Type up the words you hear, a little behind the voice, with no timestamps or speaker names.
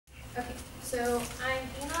Okay, so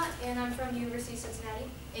I'm Hina, and I'm from the University of Cincinnati,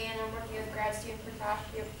 and I'm working with grad student Prakash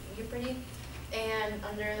Uprity, and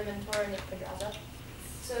under the mentor Nick Pedraza.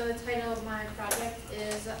 So the title of my project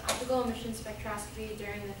is Optical Emission Spectroscopy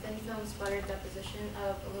during the thin film sputtered deposition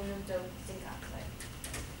of aluminum doped zinc oxide.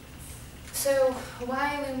 So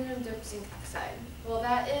why aluminum doped zinc oxide? Well,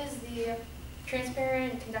 that is the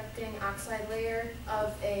transparent conducting oxide layer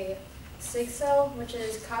of a SIG cell, which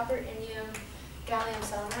is copper, indium, gallium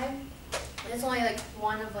selenide. And it's only like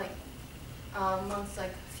one of amongst a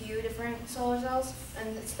few different solar cells,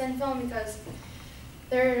 and it's thin film because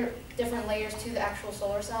there are different layers to the actual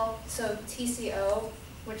solar cell. So TCO,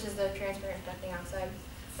 which is the transparent conducting oxide,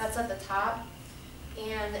 that's at the top,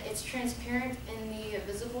 and it's transparent in the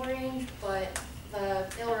visible range, but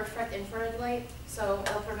it'll reflect infrared light, so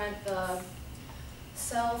it'll prevent the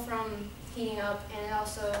cell from heating up, and it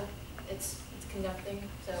also it's conducting,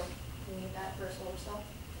 so you need that for a solar cell.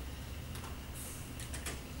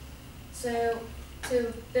 So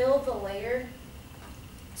to build the layer,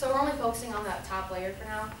 so we're only focusing on that top layer for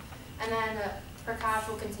now, and then Prakash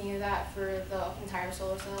will continue that for the entire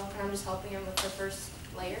solar cell, and I'm just helping him with the first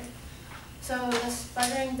layer. So the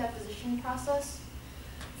sputtering deposition process.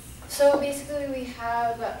 So basically we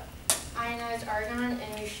have ionized argon,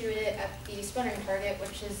 and we shoot it at the sputtering target,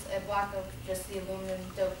 which is a block of just the aluminum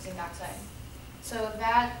doped zinc oxide. So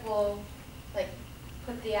that will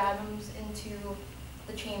put the atoms into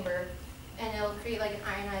the chamber, and it'll create like an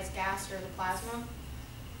ionized gas or the plasma.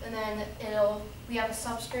 And then we have a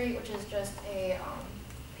substrate, which is just a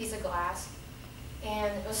piece of glass,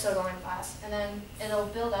 and it was soda-lime glass. And then it'll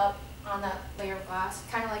build up on that layer of glass,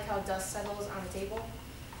 kind of like how dust settles on the table.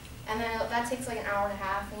 And then that takes like an hour and a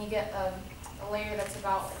half, and you get a layer that's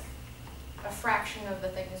about a fraction of the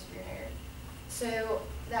thickness of your hair. So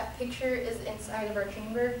that picture is inside of our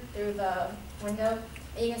chamber through the window.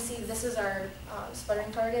 And you can see this is our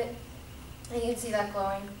sputtering target, and you can see that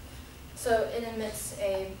glowing. So it emits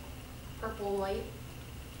a purple light.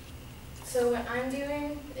 So what I'm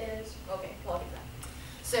doing is, okay, well, I'll get that.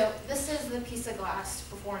 So this is the piece of glass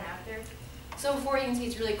before and after. So before you can see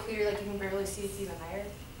it's really clear, like you can barely see it's even there.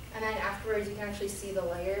 And then afterwards you can actually see the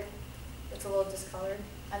layer. It's a little discolored.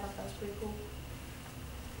 I thought that was pretty cool.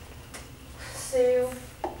 So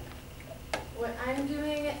what I'm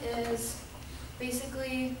doing is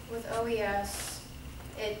basically with OES,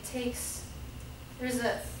 it takes,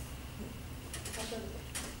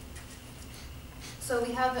 so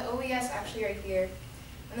we have the OES actually right here,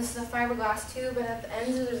 and this is a fiberglass tube, and at the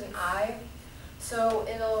ends there's an eye. So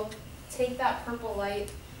it'll take that purple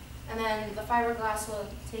light, and then the fiberglass will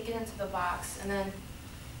take it into the box, and then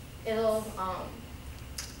it'll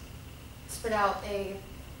spit out a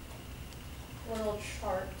little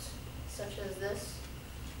chart such as this,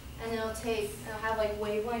 and it'll have like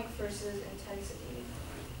wavelength versus intensity.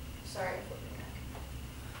 Sorry, I'm flipping that.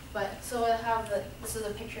 But so it'll have this is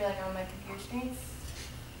a picture like on my computer screen.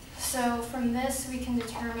 So from this we can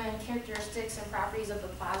determine characteristics and properties of the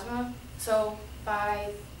plasma. So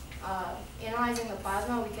by analyzing the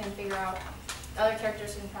plasma, we can figure out other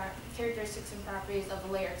characteristics and properties of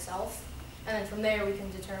the layer itself, and then from there we can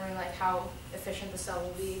determine like how efficient the cell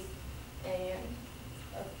will be, and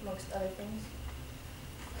amongst other things.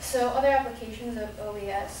 So other applications of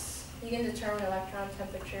OES, you can determine electron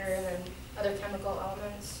temperature and then other chemical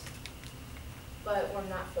elements, but we're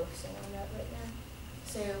not focusing on that right now.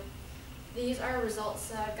 So these are results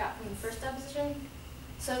that I've got from the first deposition.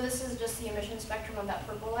 So this is just the emission spectrum of that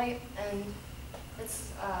purple light, and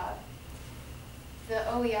it's the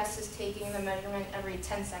OES is taking the measurement every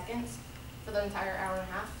 10 seconds for the entire hour and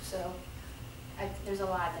a half. So there's a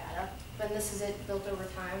lot of data, but this is it built over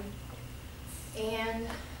time. And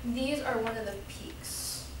these are one of the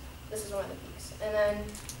peaks. This is one of the peaks. And then,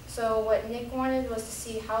 so what Nick wanted was to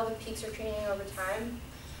see how the peaks are changing over time.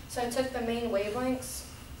 So I took the main wavelengths,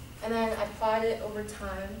 and then I plotted it over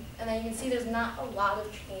time. And then you can see there's not a lot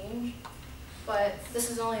of change, but this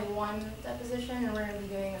is only one deposition, and we're going to be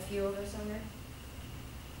doing a few over summer.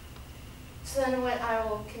 So then what I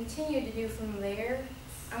will continue to do from there,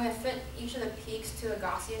 I'm going to fit each of the peaks to a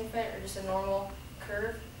Gaussian fit, or just a normal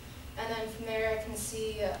curve. And then from there I can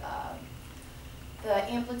see the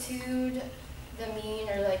amplitude, the mean,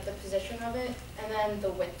 or like the position of it, and then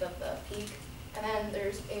the width of the peak. And then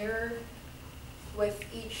there's error with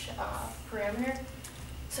each parameter.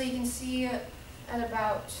 So you can see at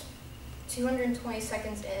about 220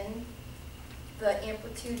 seconds in, the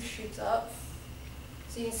amplitude shoots up.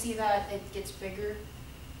 So you can see that it gets bigger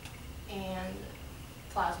and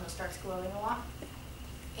plasma starts glowing a lot.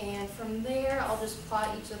 And from there, I'll just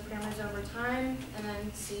plot each of the parameters over time and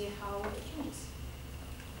then see how it changes.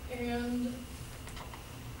 and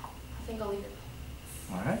I think I'll leave it.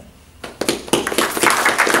 All right.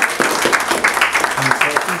 Any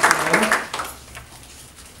questions from you?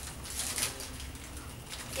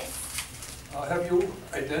 Yes. Have you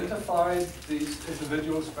identified these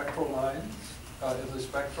individual spectral lines in the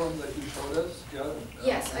spectrum that you showed us? Yeah.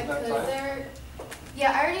 Yes, I in that could. type?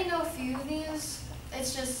 Yeah, I already know a few of these.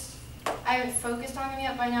 It's just I haven't focused on them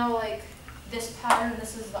yet. But I know like this pattern.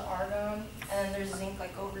 This is the argon, and then there's zinc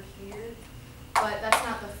like over here. But that's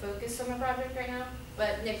not the focus of my project right now.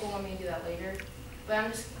 But Nick will want me to do that later.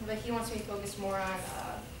 But he wants me to focus more on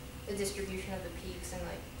the distribution of the peaks and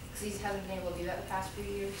like because he hasn't been able to do that the past few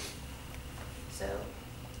years. So.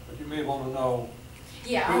 But you may want to know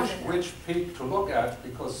Yeah. which peak to look at,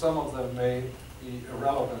 because some of them may be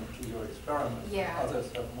irrelevant to your experiment. Yeah.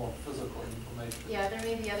 Others have more physical information. Yeah, there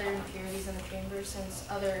may be other impurities in the chamber since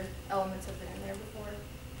other elements have been in there before.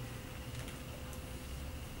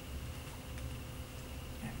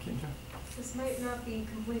 Yeah, Kendra? This might not be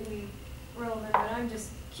completely relevant, but I'm just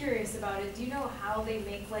curious about it. Do you know how they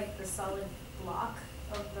make like the solid block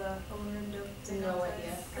of the aluminum doped? No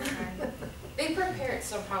idea. They prepare it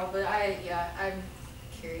somehow, but I'm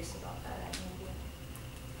curious about that. I have no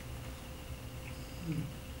idea.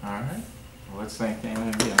 All right. Well, let's thank Anna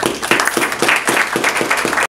again.